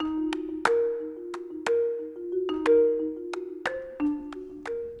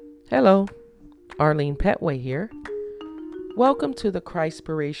Hello, Arlene Petway here. Welcome to the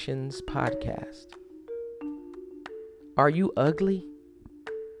Christpirations podcast. Are you ugly?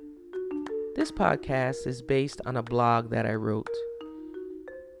 This podcast is based on a blog that I wrote,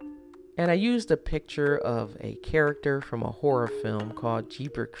 and I used a picture of a character from a horror film called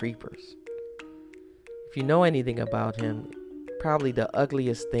Jeepers Creepers. If you know anything about him, probably the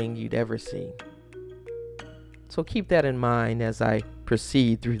ugliest thing you'd ever see. So keep that in mind as I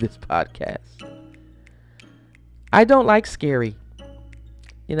proceed through this podcast. I don't like scary.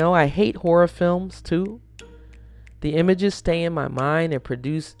 I hate horror films too. The images stay in my mind and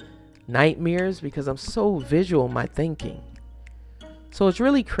produce nightmares because I'm so visual in my thinking. So it's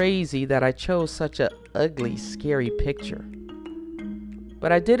really crazy that I chose such an ugly, scary picture.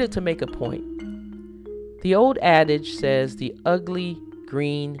 But I did it to make a point. The old adage says the ugly,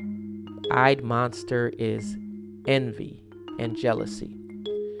 green-eyed monster is envy and jealousy.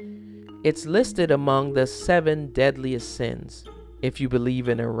 It's listed among the 7 deadliest sins if you believe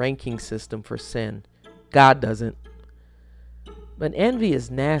in a ranking system for sin. God doesn't. But envy is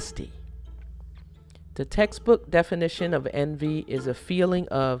nasty. The textbook definition of envy is a feeling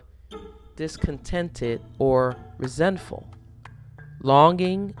of discontented or resentful,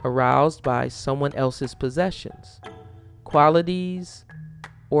 longing aroused by someone else's possessions, qualities,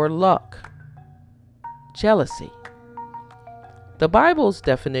 or luck. Jealousy. The Bible's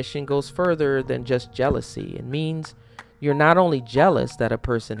definition goes further than just jealousy. It means you're not only jealous that a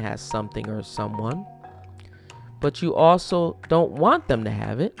person has something or someone, but you also don't want them to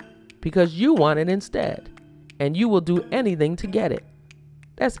have it because you want it instead, and you will do anything to get it.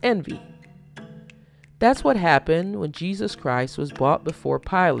 That's envy. That's what happened when Jesus Christ was brought before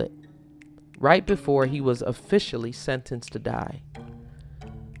Pilate, right before he was officially sentenced to die.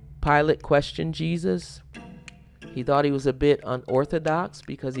 Pilate questioned Jesus. He thought he was a bit unorthodox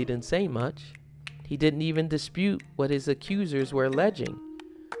because he didn't say much. He didn't even dispute what his accusers were alleging.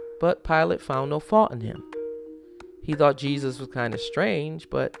 But Pilate found no fault in him. He thought Jesus was kind of strange,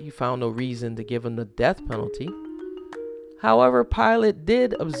 but he found no reason to give him the death penalty. However, Pilate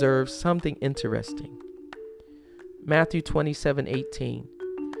did observe something interesting. Matthew 27:18.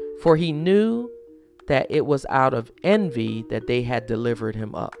 For he knew that it was out of envy that they had delivered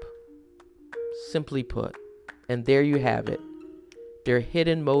him up. Simply put, and there you have it, their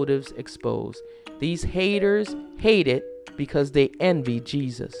hidden motives exposed. These haters hate it because they envy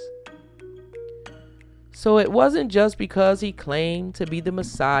Jesus. So it wasn't just because he claimed to be the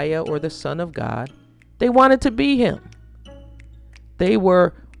Messiah or the Son of God. They wanted to be him. They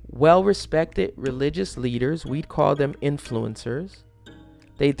were well-respected religious leaders. We'd call them influencers.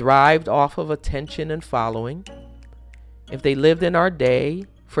 They thrived off of attention and following. If they lived in our day,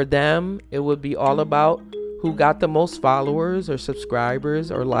 for them, it would be all about who got the most followers or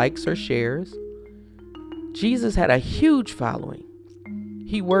subscribers or likes or shares. Jesus had a huge following.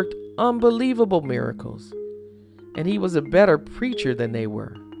 He worked unbelievable miracles, and he was a better preacher than they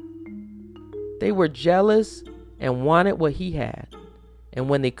were. They were jealous and wanted what he had, and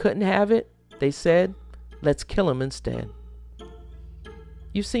when they couldn't have it, they said, let's kill him instead.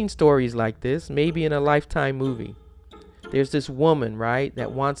 You've seen stories like this, maybe in a Lifetime movie. There's this woman, right,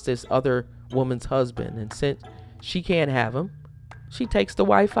 that wants this other woman's husband, and since she can't have him, she takes the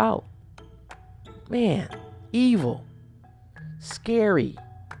wife out. Man, evil, scary,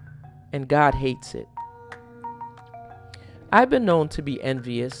 and God hates it. I've been known to be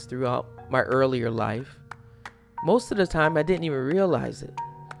envious throughout my earlier life. Most of the time, I didn't even realize it,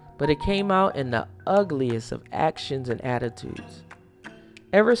 but it came out in the ugliest of actions and attitudes.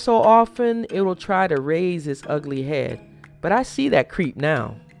 Ever so often, it will try to raise its ugly head, but I see that creep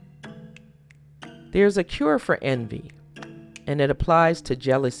now. There's a cure for envy, and it applies to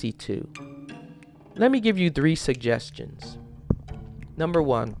jealousy too. Let me give you 3 suggestions. Number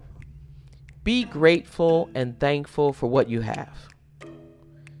 1, be grateful and thankful for what you have.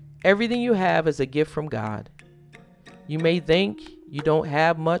 Everything you have is a gift from God. You may think you don't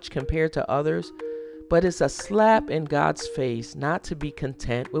have much compared to others, but it's a slap in God's face not to be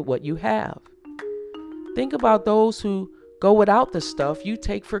content with what you have. Think about those who go without the stuff you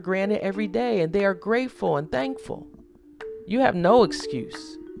take for granted every day, and they are grateful and thankful. You have no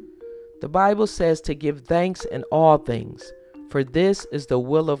excuse. The Bible says to give thanks in all things, for this is the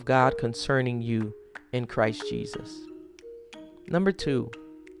will of God concerning you in Christ Jesus. Number 2,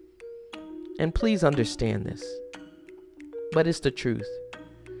 and please understand this, but it's the truth.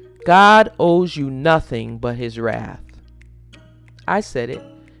 God owes you nothing but his wrath. I said it.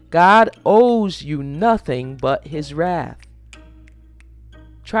 God owes you nothing but his wrath.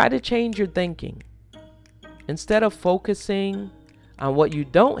 Try to change your thinking. Instead of focusing on what you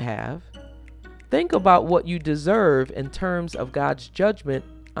don't have, think about what you deserve in terms of God's judgment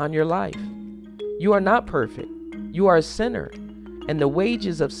on your life. You are not perfect. You are a sinner, and the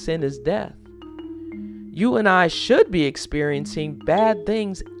wages of sin is death. You and I should be experiencing bad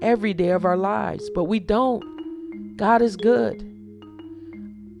things every day of our lives, but we don't. God is good.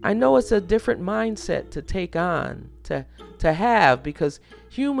 I know it's a different mindset to take on, to have, because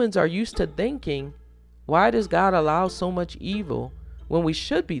humans are used to thinking, why does God allow so much evil when we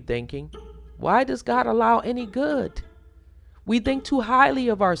should be thinking, why does God allow any good? We think too highly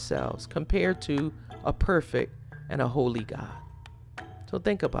of ourselves compared to a perfect and a holy God. So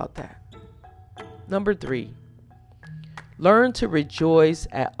think about that. Number 3, learn to rejoice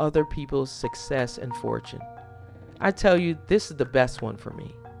at other people's success and fortune. I tell you, this is the best one for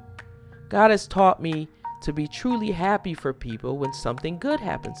me. God has taught me to be truly happy for people when something good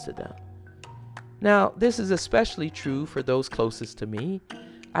happens to them. Now, this is especially true for those closest to me.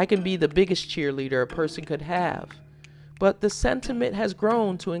 I can be the biggest cheerleader a person could have, but the sentiment has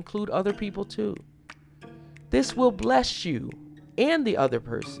grown to include other people too. This will bless you and the other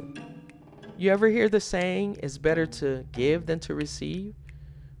person. You ever hear the saying, it's better to give than to receive?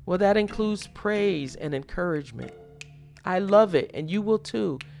 Well, that includes praise and encouragement. I love it, and you will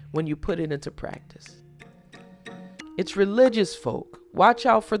too when you put it into practice. It's religious folk. Watch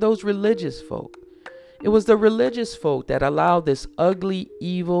out for those religious folk. It was the religious folk that allowed this ugly,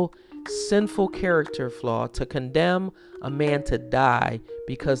 evil, sinful character flaw to condemn a man to die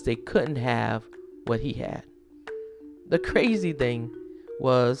because they couldn't have what he had. The crazy thing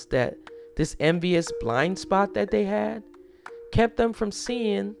was that this envious blind spot that they had kept them from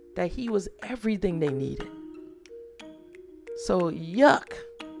seeing that he was everything they needed. So yuck,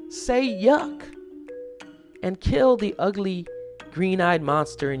 say yuck, and kill the ugly, green-eyed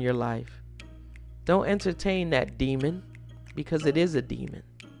monster in your life. Don't entertain that demon, because it is a demon.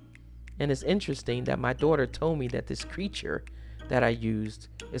 And it's interesting that my daughter told me that this creature that I used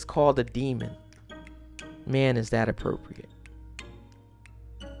is called a demon. Man, is that appropriate.